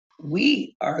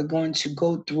we are going to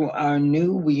go through our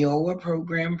new WIOA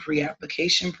program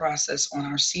pre-application process on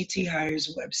our CT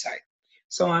Hires website.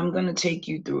 So I'm going to take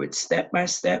you through it step by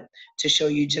step to show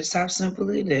you just how simple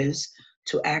it is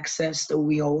to access the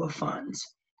WIOA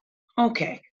funds.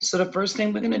 Okay, so the first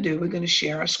thing we're going to do, we're going to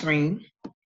share our screen.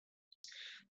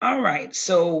 All right,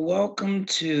 so welcome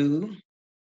to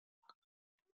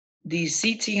the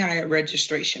CT Hire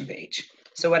registration page.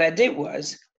 So what I did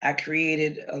was I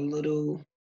created a little,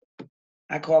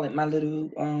 I call it my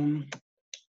little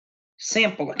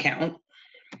sample account.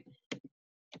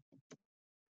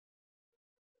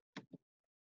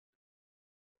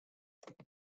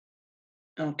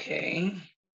 Okay.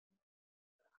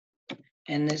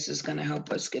 And this is going to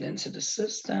help us get into the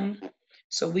system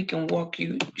so we can walk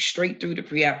you straight through the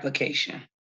pre-application.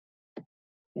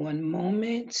 One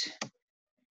moment.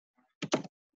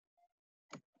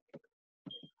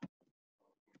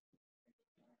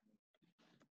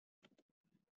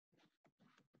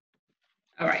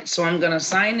 All right, so I'm going to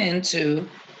sign into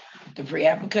the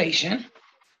pre-application.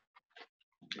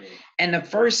 And the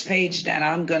first page that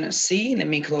I'm going to see, let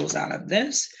me close out of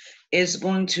this, is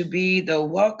going to be the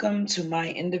welcome to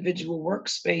my individual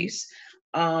workspace,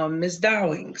 Ms.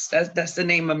 Dowings. That's the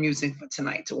name I'm using for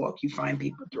tonight to walk you fine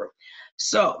people through.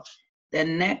 So the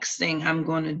next thing I'm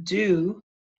going to do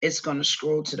is going to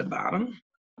scroll to the bottom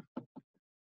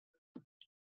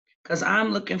because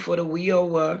I'm looking for the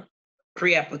WIOA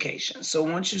pre-application. So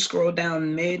once you scroll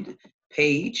down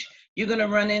mid-page, you're going to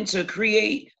run into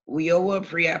create WIOA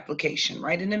pre-application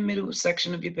right in the middle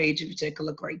section of your page if you take a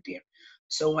look right there.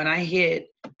 So when I hit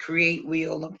create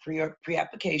WIOA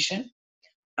pre-application,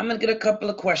 I'm going to get a couple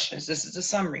of questions. This is the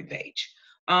summary page.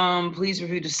 Please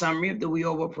review the summary of the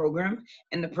WIOA program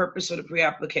and the purpose of the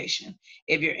pre-application.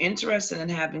 If you're interested in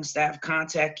having staff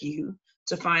contact you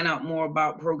to find out more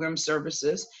about program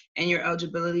services and your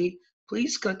eligibility,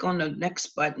 please click on the next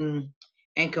button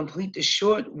and complete the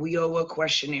short WIOA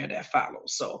questionnaire that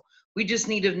follows. So we just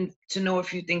need to know a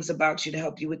few things about you to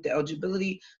help you with the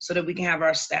eligibility so that we can have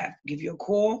our staff give you a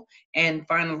call and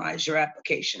finalize your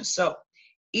application. So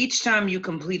each time you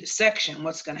complete a section,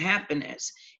 what's going to happen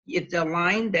is if the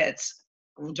line that's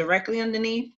directly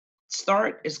underneath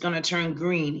start is going to turn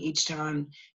green each time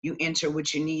you enter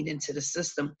what you need into the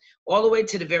system, all the way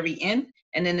to the very end,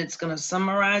 and then it's going to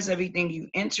summarize everything you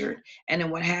entered. And then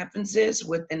what happens is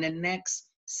within the next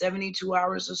 72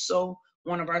 hours or so,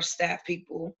 one of our staff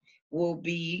people will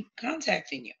be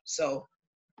contacting you. So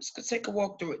let's take a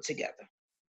walk through it together.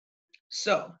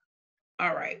 So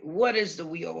all right, what is the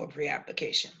WIOA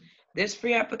pre-application? This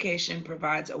pre-application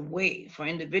provides a way for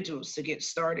individuals to get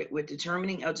started with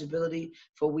determining eligibility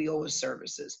for WIOA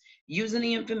services. Using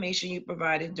the information you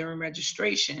provided during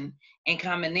registration in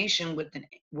combination with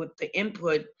the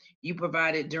input you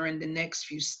provided during the next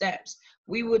few steps,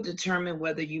 we will determine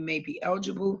whether you may be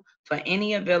eligible for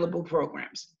any available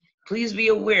programs. Please be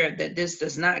aware that this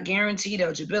does not guarantee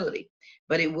eligibility,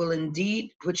 but it will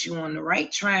indeed put you on the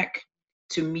right track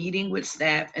to meeting with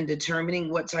staff and determining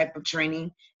what type of training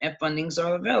and fundings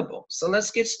are available. So let's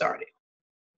get started.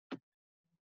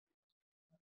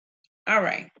 All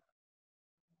right.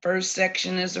 First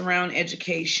section is around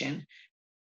education.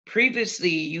 Previously,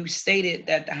 you stated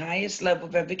that the highest level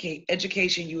of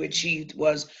education you achieved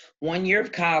was 1 year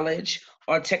of college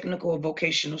or technical or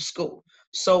vocational school.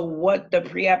 So what the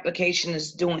pre-application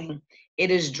is doing, it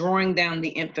is drawing down the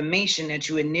information that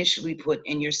you initially put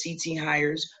in your CT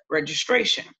Hires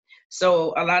registration.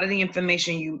 So a lot of the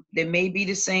information they may be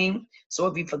the same. So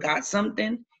if you forgot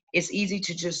something, it's easy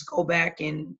to just go back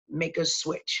and make a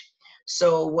switch.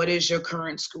 So what is your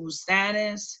current school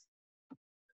status?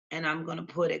 And I'm going to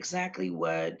put exactly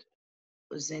what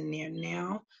was in there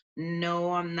now.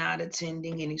 No, I'm not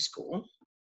attending any school.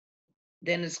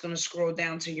 Then it's going to scroll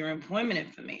down to your employment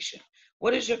information.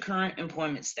 What is your current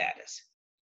employment status?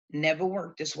 Never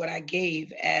worked. That's what I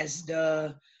gave as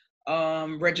the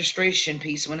registration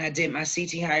piece when I did my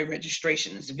CT Hire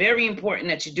registration. It's very important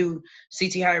that you do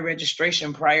CT Hire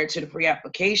registration prior to the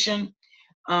pre-application.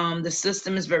 The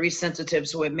system is very sensitive,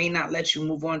 so it may not let you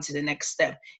move on to the next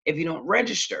step if you don't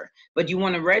register. But you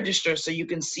want to register so you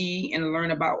can see and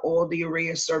learn about all the array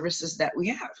of services that we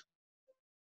have.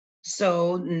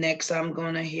 So next I'm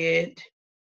going to hit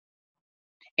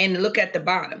and look at the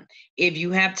bottom. If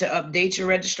you have to update your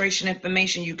registration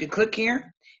information, you can click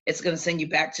here. It's going to send you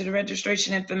back to the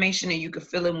registration information and you can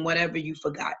fill in whatever you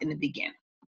forgot in the beginning.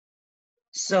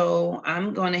 So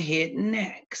I'm going to hit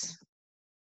next.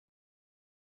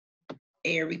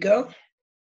 There we go.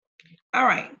 All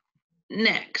right,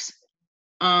 next.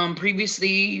 Previously,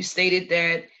 you stated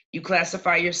that you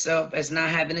classify yourself as not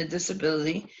having a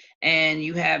disability and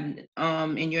you have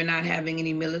and you're not having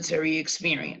any military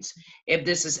experience. If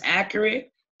this is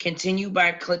accurate, continue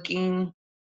by clicking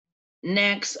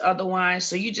next. Otherwise,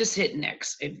 so you just hit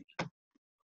next.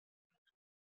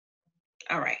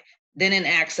 All right. Then it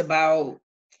asks about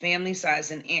family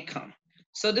size and income.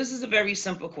 So this is a very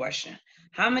simple question.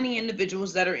 How many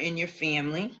individuals that are in your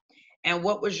family, and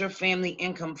what was your family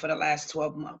income for the last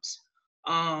 12 months?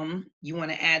 You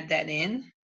want to add that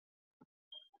in.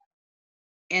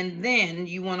 And then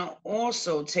you want to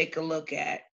also take a look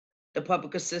at the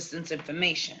public assistance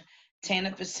information.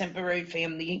 TANF is temporary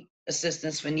family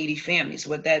assistance for needy families.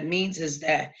 What that means is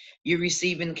that you're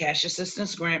receiving cash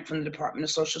assistance grant from the Department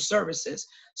of Social Services.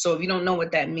 So if you don't know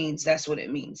what that means, that's what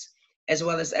it means. As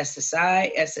well as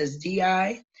SSI,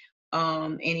 SSDI,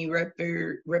 any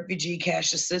refugee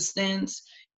cash assistance,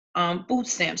 food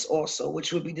stamps also,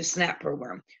 which would be the SNAP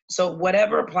program. So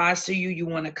whatever applies to you, you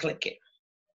want to click it.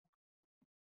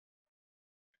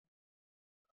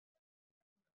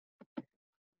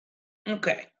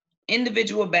 Okay,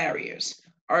 individual barriers.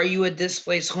 Are you a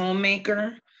displaced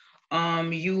homemaker?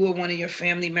 You or one of your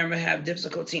family members have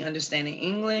difficulty understanding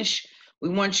English. We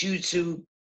want you to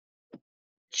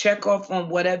check off on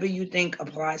whatever you think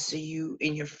applies to you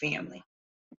and your family.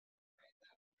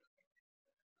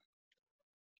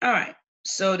 All right,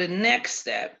 so the next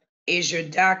step is your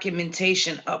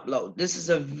documentation upload. This is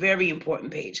a very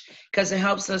important page because it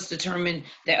helps us determine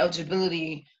the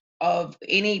eligibility of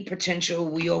any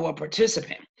potential WIOA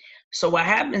participant. So what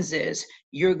happens is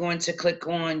you're going to click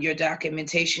on your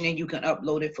documentation and you can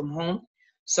upload it from home.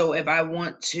 So if I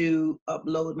want to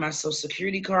upload my Social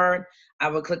Security card, I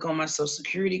will click on my Social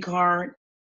Security card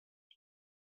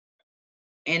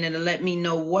and it'll let me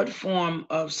know what form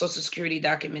of Social Security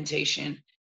documentation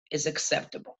is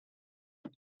acceptable.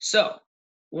 So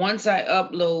once I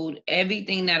upload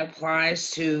everything that applies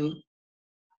to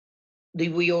the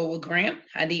WIOA grant,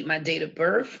 I need my date of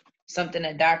birth, something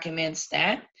that documents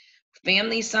that,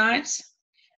 family size.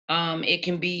 It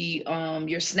can be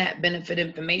your SNAP benefit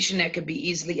information that could be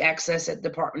easily accessed at the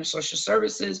Department of Social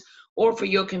Services, or for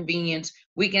your convenience,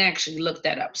 we can actually look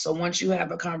that up. So once you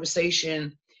have a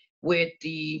conversation with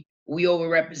the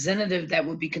WIOA representative that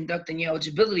will be conducting your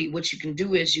eligibility, what you can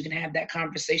do is you can have that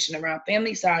conversation around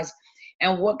family size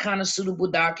and what kind of suitable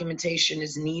documentation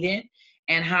is needed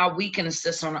and how we can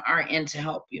assist on our end to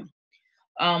help you.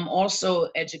 Also,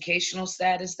 educational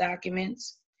status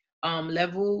documents,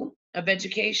 level of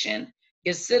education,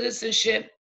 your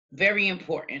citizenship, very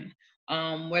important.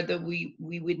 Whether we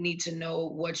would need to know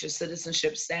what your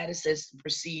citizenship status is to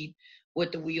proceed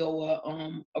with the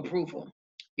WIOA approval.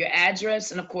 Your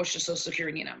address, and of course, your social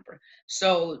security number.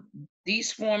 So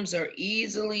these forms are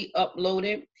easily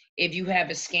uploaded. If you have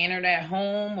a scanner at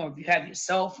home, or if you have your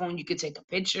cell phone, you could take a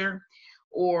picture,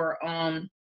 or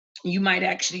you might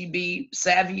actually be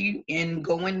savvy and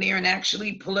go in there and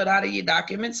actually pull it out of your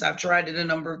documents. I've tried it a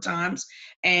number of times,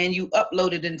 and you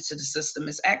upload it into the system.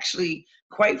 It's actually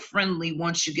quite friendly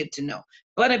once you get to know.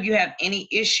 But if you have any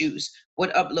issues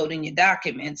with uploading your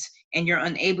documents and you're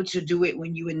unable to do it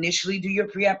when you initially do your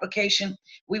pre-application,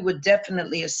 we would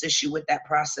definitely assist you with that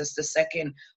process the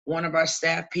second one of our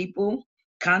staff people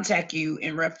contact you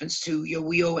in reference to your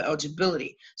WIOA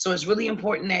eligibility. So it's really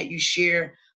important that you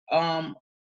share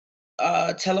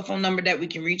a telephone number that we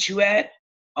can reach you at,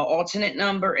 an alternate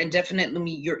number, and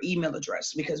definitely your email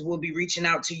address, because we'll be reaching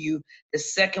out to you the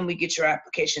second we get your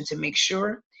application to make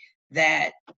sure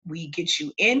that we get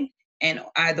you in and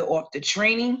either off the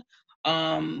training,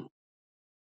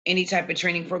 any type of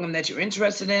training program that you're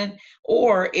interested in,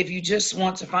 or if you just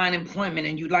want to find employment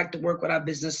and you'd like to work with our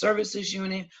business services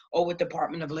unit or with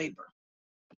Department of Labor.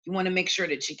 You want to make sure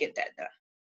that you get that done.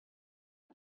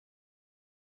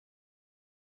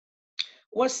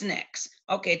 What's next?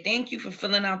 Okay, thank you for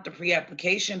filling out the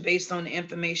pre-application. Based on the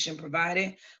information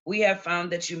provided, we have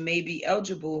found that you may be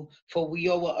eligible for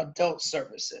WIOA adult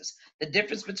services. The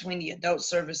difference between the adult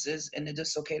services and the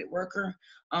dislocated worker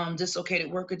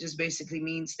just basically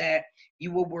means that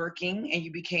you were working and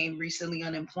you became recently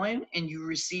unemployed and you're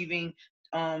receiving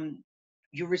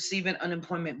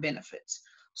unemployment benefits.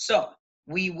 So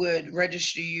we would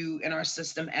register you in our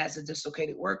system as a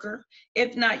dislocated worker.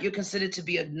 If not, you're considered to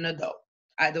be an adult,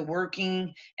 either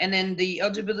working, and then the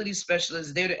eligibility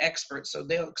specialists, they're the experts, so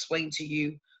they'll explain to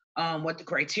you what the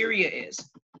criteria is.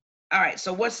 All right,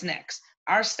 so what's next?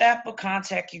 Our staff will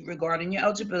contact you regarding your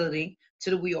eligibility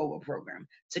to the WIOA program.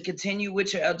 To continue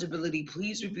with your eligibility,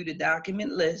 please review the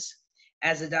document list,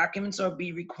 as the documents are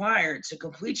be required to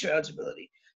complete your eligibility.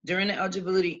 During the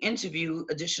eligibility interview,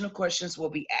 additional questions will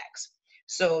be asked.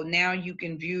 So now you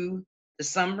can view the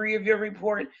summary of your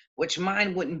report, which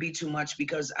mine wouldn't be too much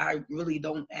because I really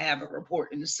don't have a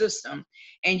report in the system.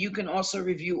 And you can also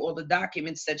review all the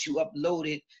documents that you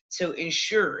uploaded to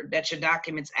ensure that your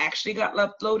documents actually got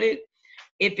uploaded.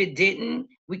 If it didn't,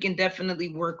 we can definitely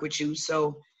work with you.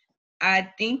 So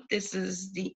I think this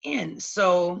is the end.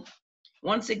 So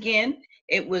once again,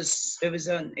 it was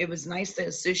nice to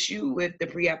assist you with the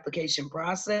pre-application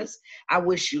process. I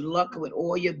wish you luck with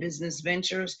all your business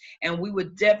ventures, and we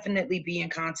would definitely be in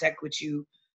contact with you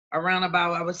around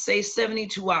about, I would say,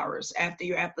 72 hours after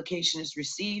your application is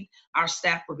received. Our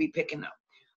staff will be picking up.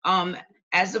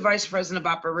 As the Vice President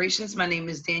of Operations, my name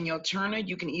is Danielle Turner.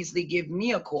 You can easily give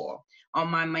me a call on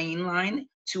my main line,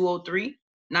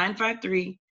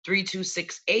 203-953-3268,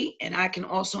 and I can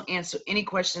also answer any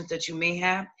questions that you may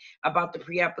have about the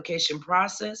pre-application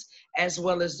process as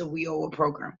well as the WIOA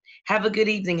program. Have a good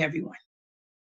evening, everyone.